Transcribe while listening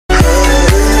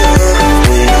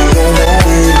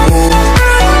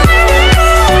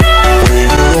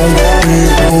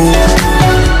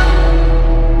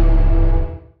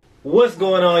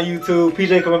YouTube?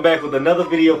 PJ coming back with another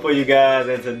video for you guys,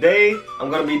 and today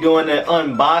I'm gonna be doing an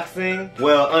unboxing,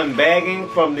 well,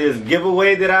 unbagging from this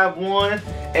giveaway that I've won.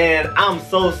 And I'm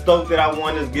so stoked that I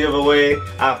won this giveaway.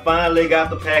 I finally got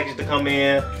the package to come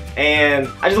in, and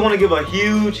I just want to give a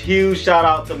huge shout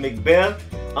out to Mick Beth.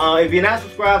 If you're not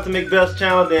subscribed to Mick Beth's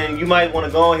channel, then you might want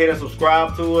to go ahead and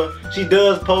subscribe to her. She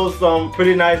does post some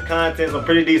pretty nice content, some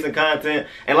pretty decent content.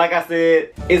 And like I said,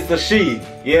 it's a she.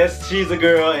 Yes, she's a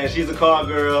girl and she's a car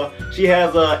girl. She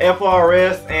has a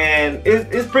FRS and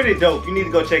it's pretty dope. You need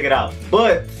to go check it out.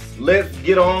 But let's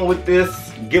get on with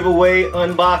this giveaway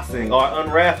unboxing or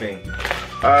unwrapping.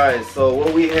 Alright, so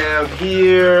what we have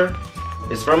here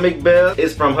is from Mick Beth.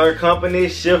 It's from her company,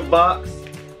 Shiftbox.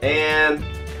 And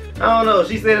I don't know,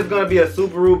 she said it's gonna be a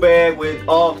Subaru bag with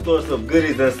all sorts of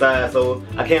goodies inside, so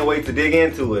I can't wait to dig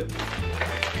into it.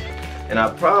 And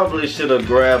I probably should have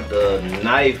grabbed a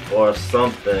knife or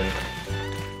something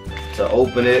to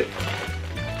open it,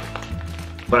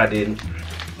 but I didn't.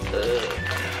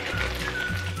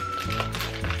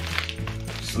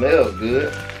 Smells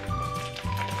good.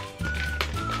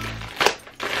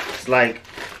 It's like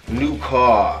new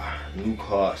car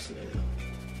smell.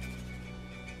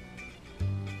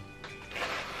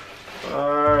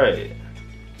 Alright,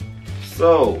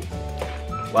 so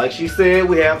like she said,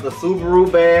 we have the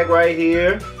Subaru bag right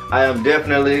here. I am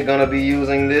definitely gonna be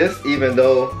using this, even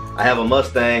though I have a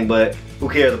Mustang, but who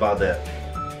cares about that?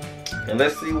 And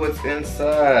let's see what's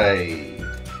inside.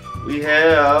 We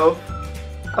have,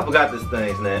 I forgot this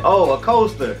thing's name. Oh, a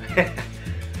coaster.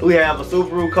 We have a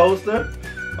Subaru coaster.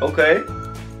 Okay,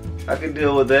 I can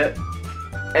deal with that.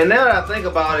 And now that I think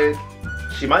about it,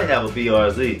 she might have a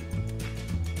BRZ.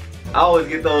 I always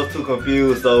get those two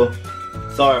confused, so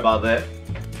sorry about that.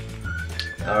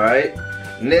 Alright,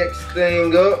 next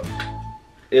thing up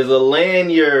is a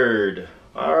lanyard.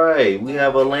 Alright, we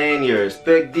have a lanyard.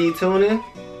 Spec D tuning.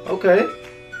 Okay.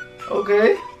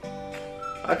 Okay.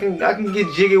 I can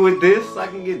get jiggy with this.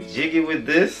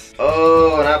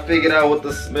 Oh, and I figured out what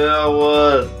the smell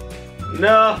was.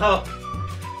 No.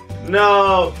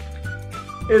 No.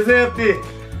 It's empty.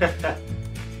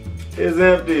 It's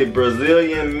empty.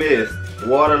 Brazilian mist,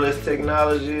 waterless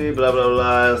technology, blah blah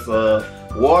blah. It's a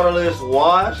waterless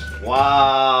wash.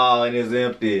 Wow, and it's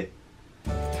empty.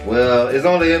 Well, it's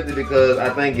only empty because I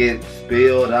think it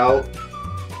spilled out.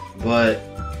 But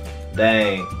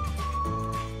dang,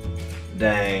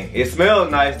 it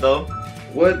smells nice though.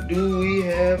 What do we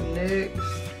have next?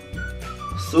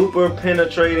 Super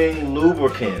penetrating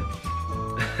lubricant.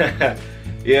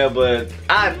 Yeah, but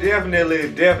I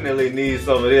definitely need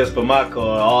some of this for my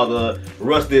car. All the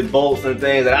rusted bolts and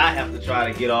things that I have to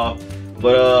try to get off.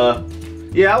 But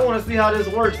yeah, I want to see how this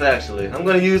works actually. I'm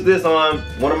gonna use this on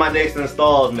one of my next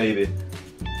installs maybe.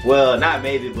 Well, not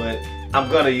maybe, but I'm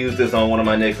gonna use this on one of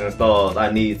my next installs.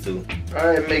 I need to.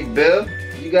 Alright, Mick Beth,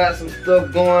 you got some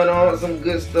stuff going on, some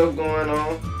good stuff going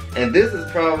on. And this is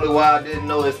probably why I didn't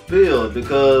know it spilled,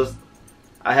 because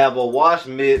I have a wash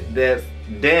mitt that's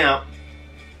damp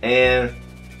and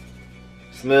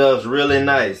smells really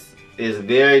nice. It's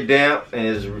very damp and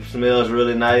it smells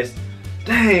really nice.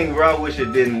 Dang, bro, I wish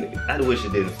it didn't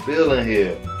spill in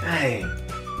here. Dang,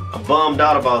 I'm bummed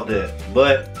out about that.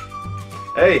 But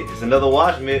hey, it's another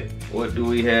wash mitt. What do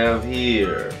we have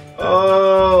here?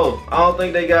 Oh, I don't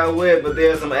think they got wet, but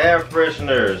there's some air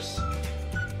fresheners.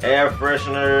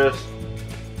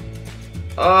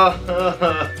 Oh,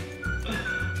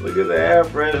 look at the air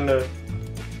freshener.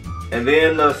 And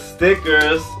then the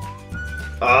stickers,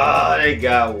 oh, they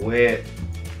got wet.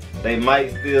 They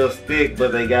might still stick,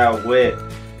 but they got wet.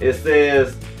 It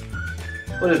says,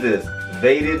 what is this?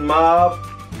 Vated Mob.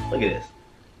 Look at this.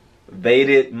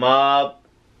 Vated Mob.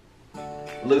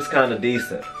 Looks kind of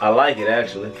decent. I like it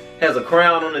actually. Has a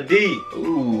crown on the D.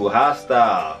 Ooh,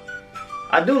 hostile.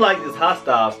 I do like this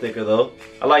hostile sticker though.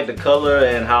 I like the color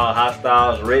and how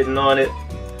hostile is written on it.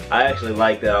 I actually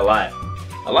like that a lot.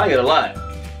 I like it a lot.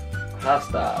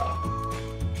 Hostile.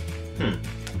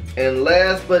 And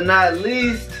last but not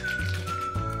least,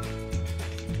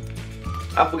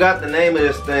 I forgot the name of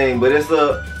this thing, but it's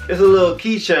a little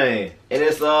keychain, and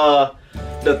it's the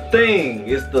thing.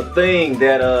 It's the thing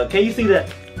that can you see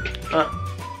that?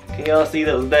 Can y'all see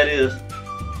that? What that is?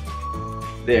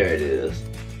 There it is.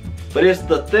 But it's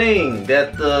the thing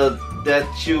that the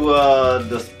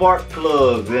spark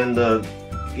plugs and the,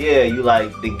 yeah, you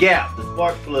like the gap, the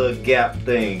spark plug gap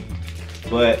thing.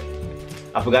 But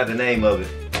I forgot the name of it.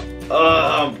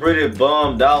 I'm pretty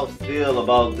bummed out still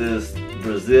about this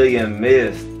Brazilian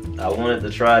mist. I wanted to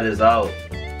try this out.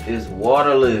 It's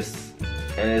waterless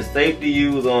and it's safe to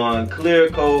use on clear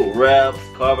coat wraps,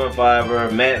 carbon fiber,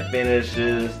 matte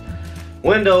finishes,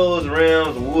 windows,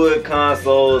 rims, wood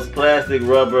consoles, plastic,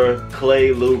 rubber,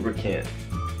 clay lubricant.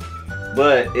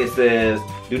 But it says,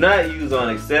 do not use on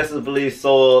excessively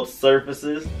soiled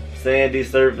surfaces, sandy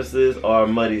surfaces, or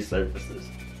muddy surfaces.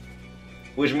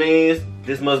 Which means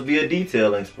this must be a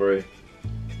detailing spray.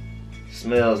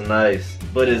 Smells nice,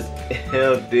 but it's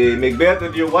empty. Mick Beth,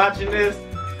 if you're watching this,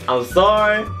 I'm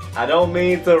sorry. I don't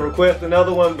mean to request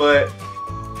another one, but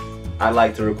I'd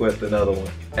like to request another one.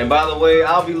 And by the way,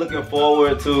 I'll be looking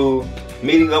forward to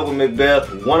meeting up with Mick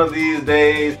Beth one of these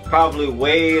days, probably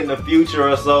way in the future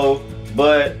or so.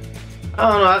 But I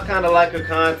don't know, I kind of like her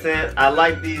content. I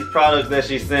like these products that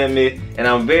she sent me, and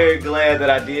I'm very glad that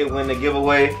I did win the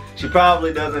giveaway. She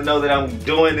probably doesn't know that I'm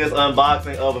doing this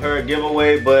unboxing of her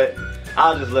giveaway, but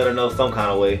I'll just let her know some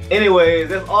kind of way. Anyways,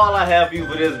 that's all I have for you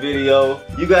for this video.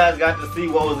 You guys got to see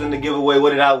what was in the giveaway,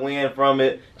 what did I win from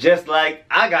it, just like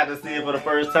I got to see it for the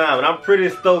first time. And I'm pretty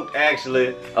stoked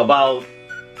actually about,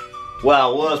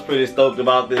 well, I was pretty stoked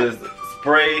about this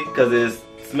spray because it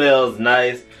smells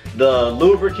nice. The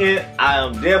lubricant, I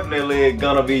am definitely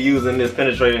gonna be using this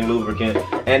penetrating lubricant.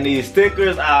 And these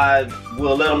stickers, I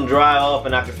will let them dry off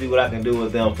and I can see what I can do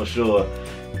with them for sure.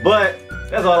 But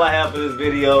that's all I have for this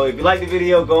video. If you like the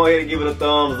video, go ahead and give it a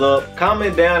thumbs up.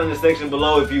 Comment down in the section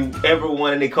below if you ever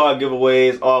want any card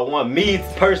giveaways or want me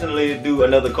personally to do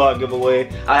another card giveaway.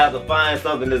 I have to find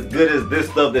something as good as this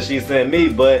stuff that she sent me,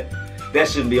 but that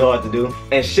shouldn't be hard to do.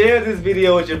 And share this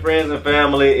video with your friends and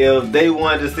family if they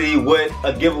want to see what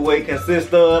a giveaway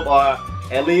consists of, or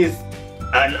at least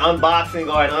an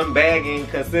unboxing or an unbagging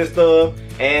consists of,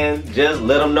 and just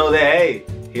let them know that, hey,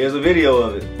 here's a video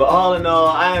of it. But all in all,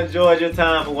 I enjoyed your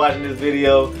time for watching this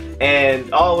video,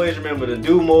 and always remember to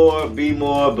do more, be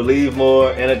more, believe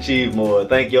more, and achieve more.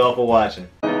 Thank you all for watching.